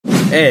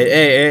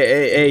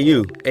Hey,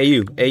 you.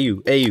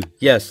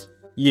 Yes,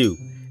 you.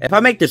 If I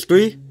make this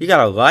 3, you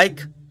gotta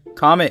like,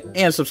 comment,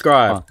 and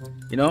subscribe.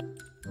 You know,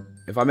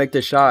 if I make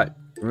this shot,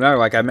 remember,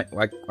 like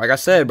I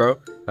said, bro.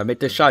 If I make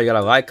this shot, you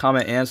gotta like,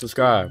 comment, and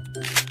subscribe.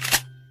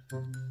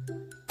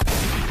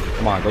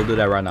 Come on, go do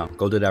that right now.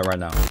 Go do that right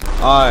now.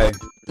 Alright.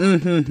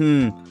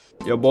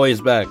 Your boy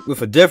is back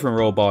with a different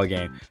Roblox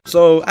game.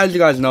 So, as you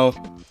guys know,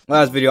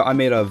 last video I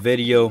made a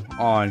video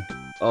on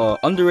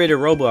underrated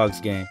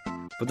Roblox game.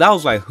 But that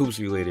was like hoops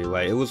related.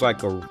 Like it was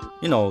like a,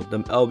 you know,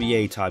 them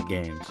LBA type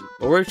games.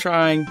 But we're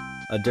trying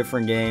a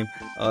different game.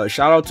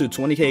 Shout out to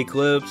 20K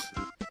Clips,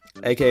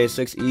 aka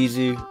 6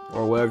 Easy,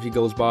 or whatever he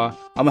goes by.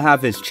 I'm gonna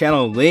have his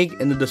channel link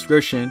in the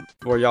description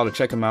for y'all to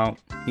check him out.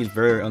 He's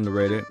very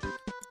underrated.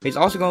 He's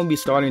also gonna be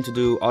starting to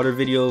do other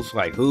videos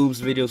like hoops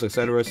videos,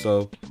 etc.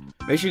 So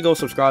make sure you go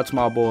subscribe to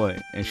my boy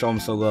and show him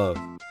some love.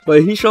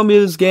 But he showed me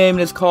this game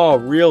and it's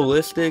called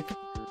Reahlistic,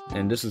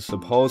 and this is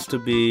supposed to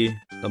be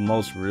the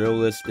most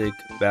realistic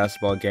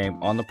basketball game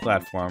on the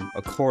platform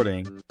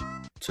according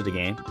to the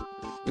game.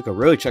 You can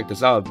really check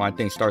this out if my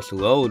thing starts to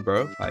load,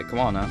 bro. Like, come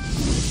on now.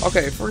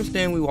 Okay, first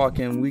thing we walk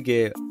in, we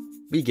get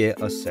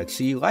a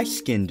sexy light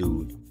skinned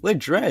dude with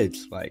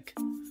dreads. Like,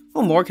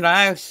 what more can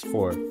I ask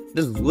for?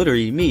 This is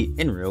literally me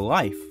in real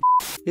life.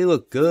 He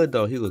looked good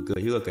though. He looked good.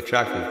 He looked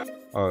attractive.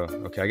 Oh,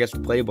 okay. I guess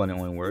the play button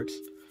only works.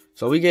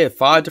 So we get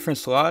 5 different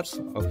slots.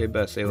 Okay,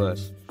 bet, say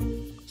less.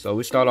 So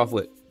we start off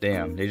with,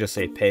 damn, they just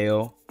say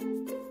pale.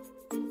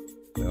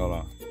 Wait, hold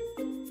on.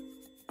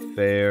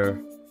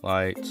 Fair,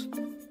 light.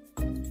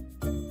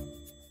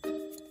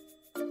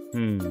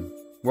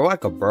 We're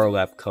like a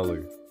burlap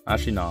color.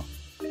 Actually, no.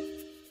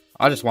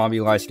 I just want to be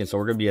light skinned, so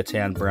we're gonna be a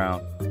tan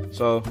brown.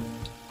 So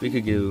we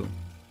could do.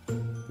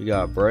 We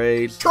got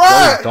braids.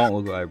 Those don't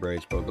look like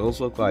braids, bro.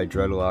 Those look like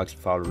dreadlocks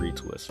without a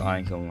retwist. I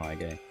ain't gonna lie,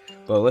 gang.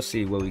 But let's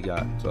see what we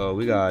got. So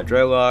we got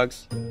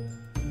dreadlocks.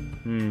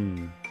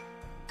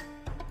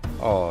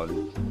 Oh.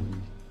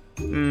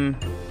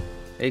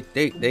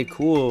 They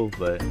cool,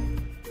 but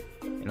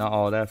not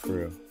all that for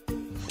real.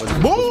 What's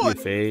supposed to be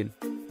a fade?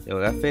 Yo,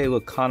 that fade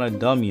look kind of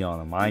dummy on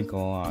him. I ain't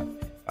gonna lie.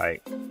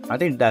 Like, I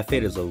think that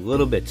fade is a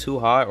little bit too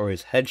high, or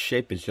his head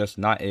shape is just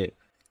not it.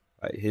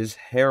 Like, his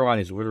hairline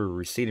is literally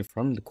receding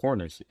from the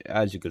corners,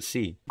 as you can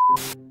see.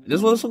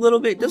 This looks a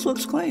little bit. This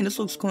looks clean. This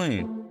looks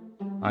clean.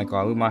 I ain't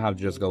gonna lie. We might have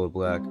to just go with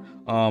black.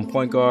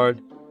 Point guard.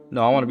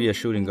 No, I want to be a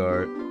shooting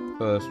guard.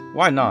 Cause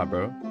why not,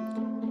 bro?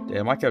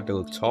 Damn, my character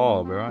looks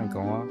tall, bro. I ain't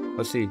gonna lie.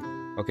 Let's see.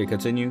 Okay,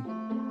 continue.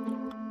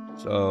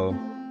 So,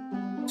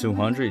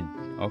 200.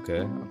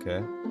 Okay.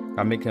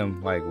 I make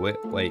him like wait,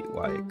 like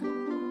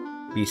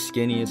be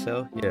skinny as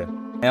hell. Yeah.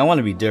 And I want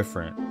to be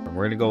different.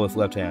 We're gonna go with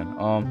left hand.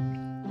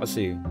 Let's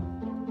see.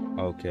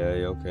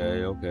 Okay.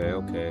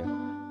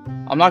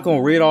 I'm not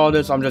gonna read all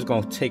this. I'm just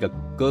gonna take a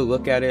good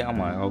look at it. I'm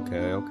like,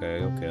 okay.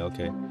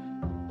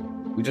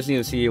 We just need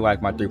to see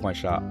like my 3-point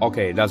shot.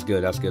 Okay, that's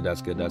good. I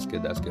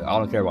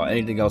don't care about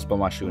anything else but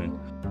my shooting.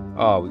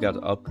 Oh, we got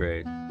the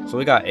upgrade. So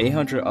we got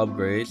 800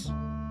 upgrades.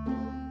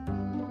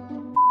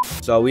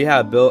 So we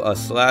have built a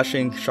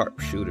slashing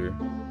sharpshooter.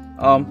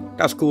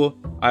 That's cool.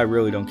 I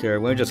really don't care.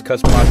 Let me just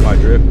customize my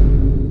drip.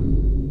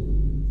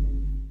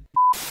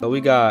 So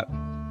we got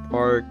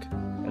park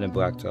and then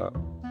blacktop.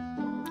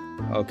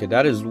 Okay,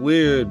 that is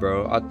weird,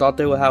 bro. I thought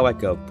they would have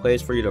like a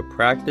place for you to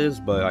practice,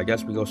 but I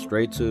guess we go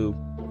straight to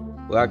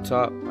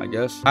blacktop. I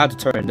guess I had to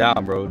turn it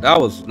down, bro. That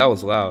was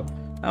loud.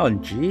 Oh,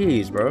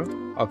 jeez, bro.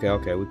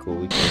 Okay, we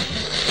cool.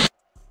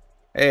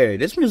 Hey,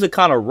 this music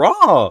kind of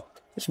raw.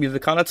 This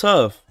music kind of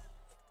tough.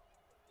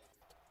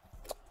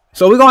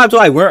 So we're gonna have to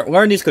like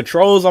learn these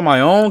controls on my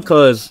own,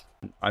 cause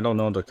I don't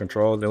know the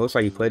controls. It looks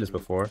like you played this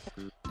before.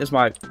 I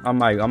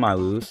might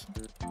lose.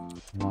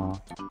 Oh,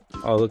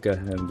 look at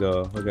him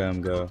go.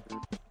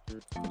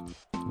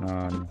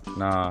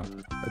 Nah.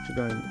 What you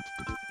doing?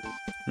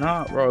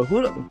 Nah, bro.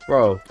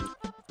 Bro?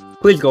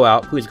 Please go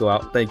out.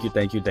 Thank you.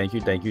 Okay. Thank you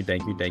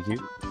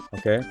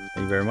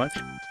very much.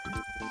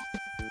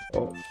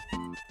 Oh.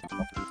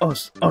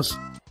 Us.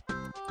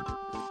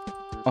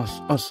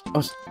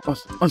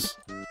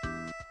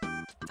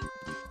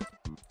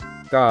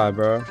 God,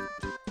 bro.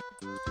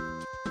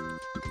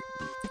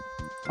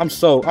 I'm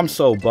so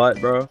butt,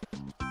 bro.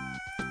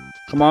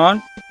 Come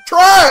on.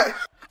 Try.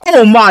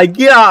 Oh my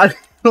god.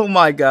 Oh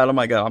my god.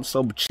 I'm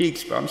so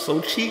cheeks, bro. I'm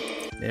so cheap.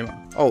 Damn.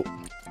 Oh.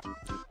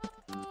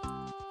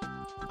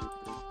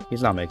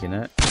 He's not making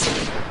that.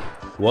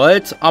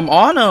 What? I'm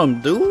on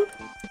him, dude.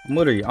 I'm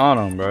literally on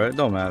him, bro. It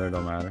don't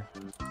matter.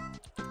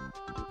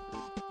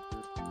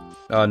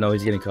 Oh, no,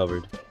 he's getting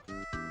covered.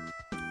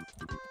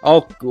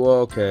 Oh,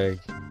 okay.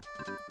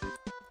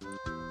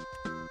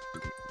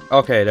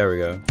 Okay, there we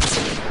go.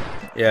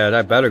 Yeah,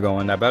 that better go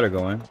in.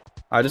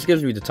 Alright, this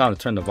gives me the time to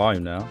turn the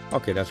volume now.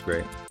 Okay, that's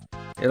great.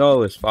 It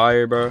all is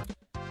fire, bro.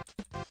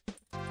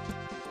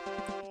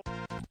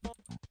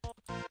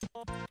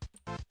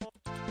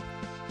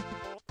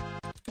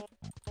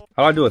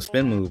 How do I do a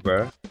spin move,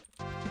 bro?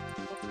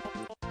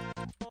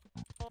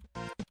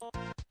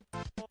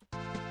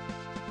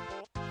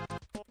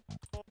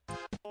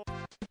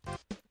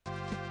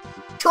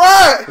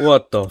 Try!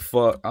 What the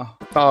fuck? I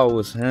thought it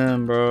was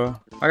him, bro.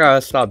 I gotta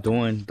stop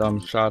doing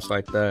dumb shots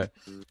like that.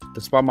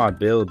 Despite my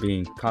build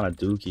being kind of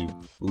dookie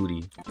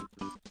booty.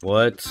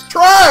 What?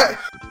 Try!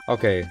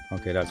 Okay,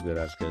 that's good,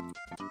 that's good.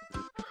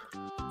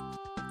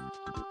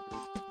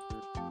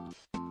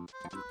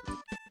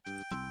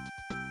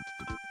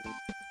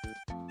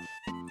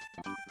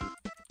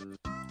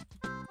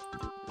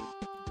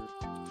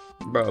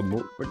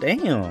 Bro,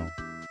 damn.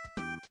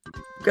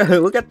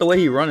 Look at the way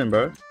he running,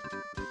 bro.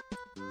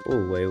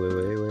 Oh, wait.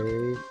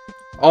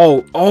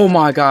 Oh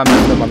my god,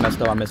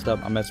 I messed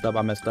up.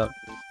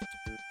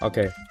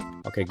 Okay,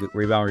 good.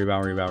 Rebound.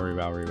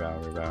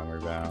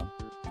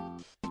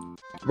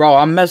 Bro,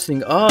 I'm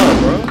messing up,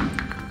 bro.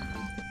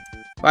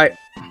 Like,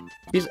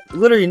 he's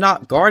literally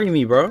not guarding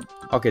me, bro.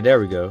 Okay, there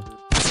we go.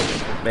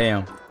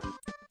 Bam.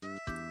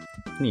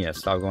 Yeah,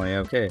 stop going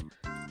AFK.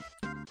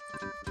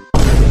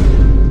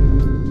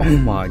 Oh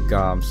my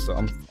god,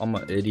 I'm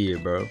an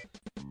idiot, bro.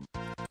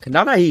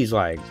 Now that he's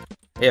like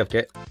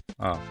AFK.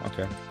 Oh,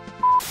 okay.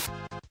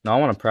 No, I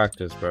want to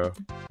practice, bro.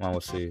 Well,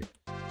 we'll see.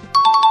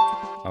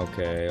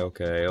 Okay.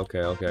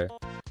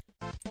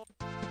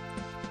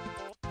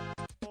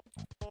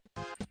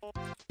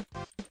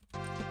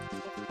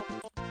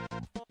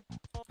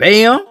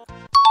 Bam!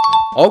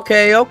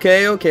 Okay.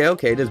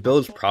 This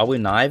build's probably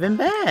not even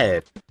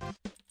bad.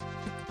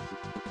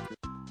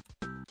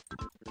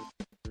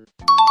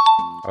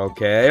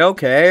 Okay.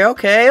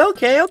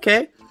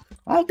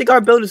 I don't think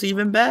our build is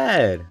even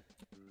bad.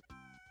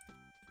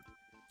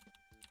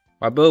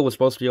 Our build was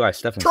supposed to be like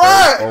Stephen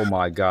Curry. Oh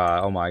my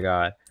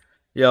god.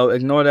 Yo,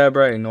 ignore that,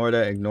 bro. Ignore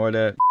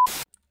that.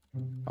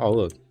 Oh,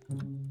 look,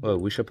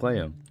 we should play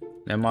him.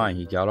 Never mind,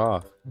 he got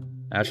off.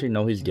 Actually,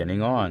 no, he's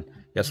getting on.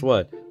 Guess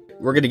what?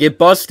 We're gonna get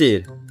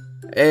busted.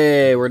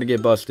 Hey, we're gonna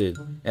get busted.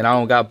 And I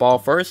don't got ball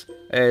first?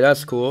 Hey,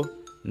 that's cool.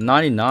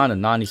 99 to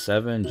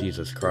 97,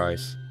 Jesus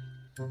Christ.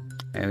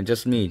 And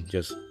just me,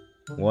 just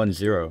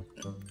 1-0.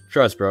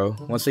 Trust, bro.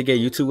 Once they get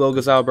YouTube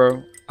logos out,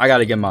 bro, I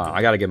gotta get mine.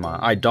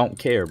 I don't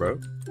care, bro.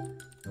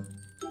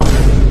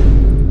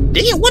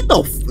 Damn, what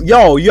the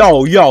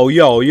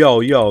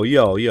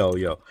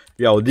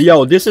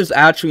yo, this is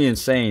actually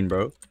insane,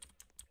 bro.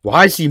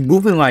 Why is he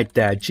moving like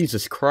that?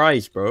 Jesus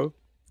Christ, bro.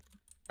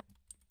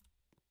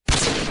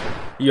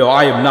 Yo,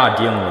 I am not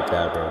dealing with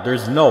that, bro.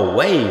 There's no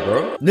way,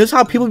 bro. This is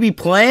how people be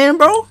playing,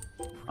 bro?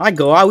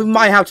 We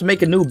might have to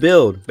make a new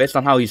build based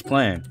on how he's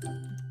playing.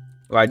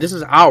 Like, this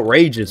is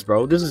outrageous,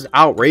 bro. This is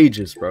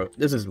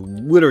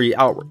literally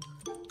outrageous.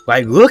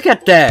 Like, look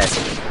at that.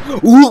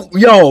 Ooh,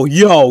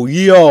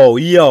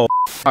 yo.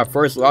 My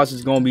first loss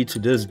is gonna be to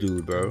this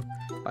dude, bro.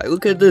 Like,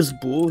 look at this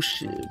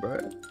bullshit, bro.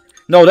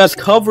 No, that's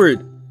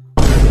covered.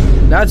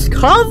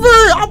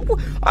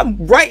 I'm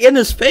right in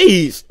his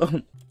face.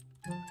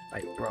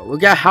 Like, bro,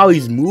 look at how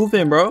he's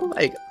moving, bro.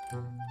 Like,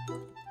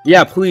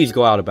 yeah, please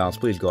go out of bounds.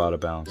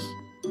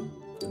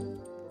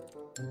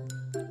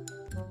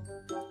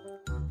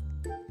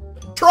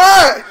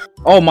 Try!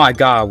 Oh my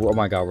god, we're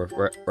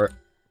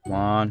come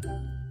on.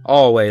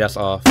 Oh wait, that's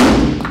off.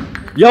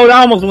 Yo,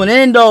 that almost went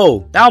in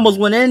though.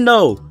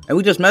 And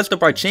we just messed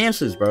up our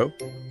chances, bro.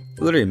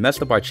 We literally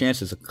messed up our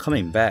chances of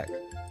coming back.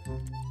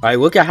 Like,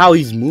 look at how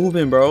he's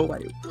moving, bro.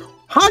 Like,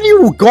 how do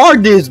you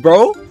guard this,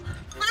 bro?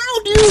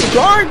 How do you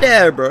guard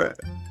that, bro?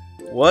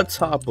 What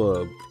type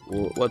of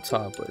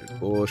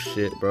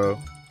bullshit, bro?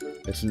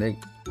 This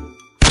nigga.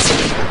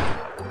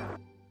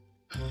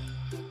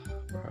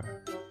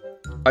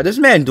 Like, this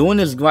man doing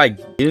this,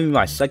 like, giving me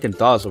my second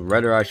thoughts of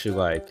whether I should,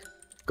 like,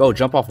 go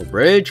jump off a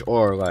bridge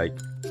or, like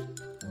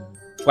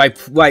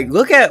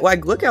look at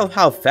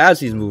how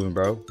fast he's moving,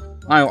 bro.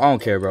 I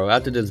don't care, bro.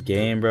 After this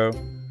game, bro,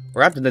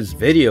 or after this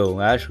video,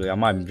 actually, I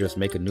might just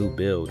make a new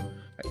build,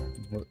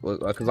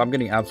 because I'm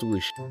getting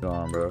absolutely shit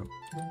on, bro.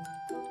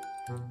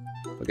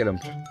 Look at him.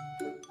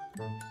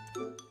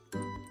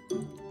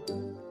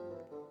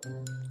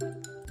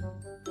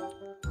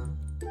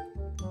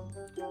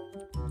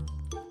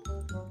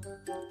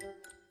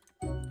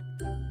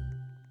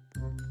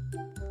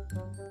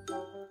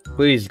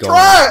 Please go.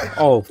 Try!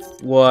 Oh,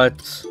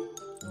 what?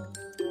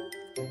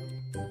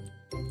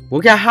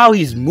 Look at how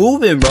he's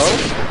moving, bro.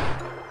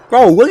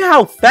 Bro, look at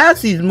how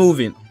fast he's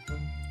moving.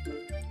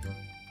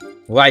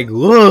 Like,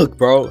 look,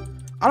 bro.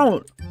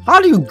 How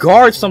do you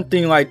guard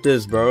something like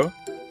this, bro?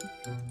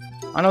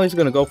 I know he's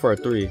gonna go for a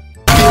 3.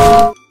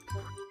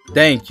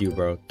 Thank you,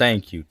 bro.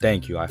 Thank you.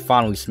 I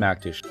finally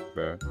smacked this shit,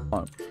 bro.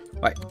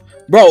 Like,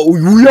 bro,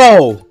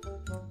 yo.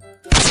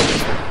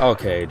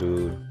 Okay,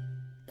 dude.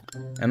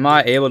 Am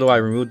I able to,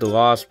 like, remove the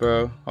loss,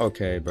 bro?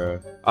 Okay, bro.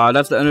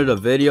 That's the end of the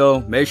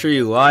video. Make sure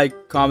you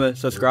like, comment,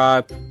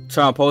 subscribe,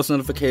 turn on post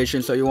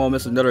notifications so you won't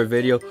miss another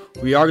video.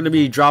 We are going to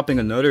be dropping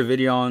another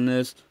video on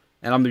this,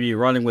 and I'm going to be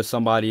running with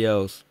somebody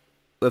else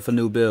with a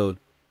new build.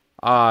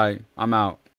 Alright, I'm out.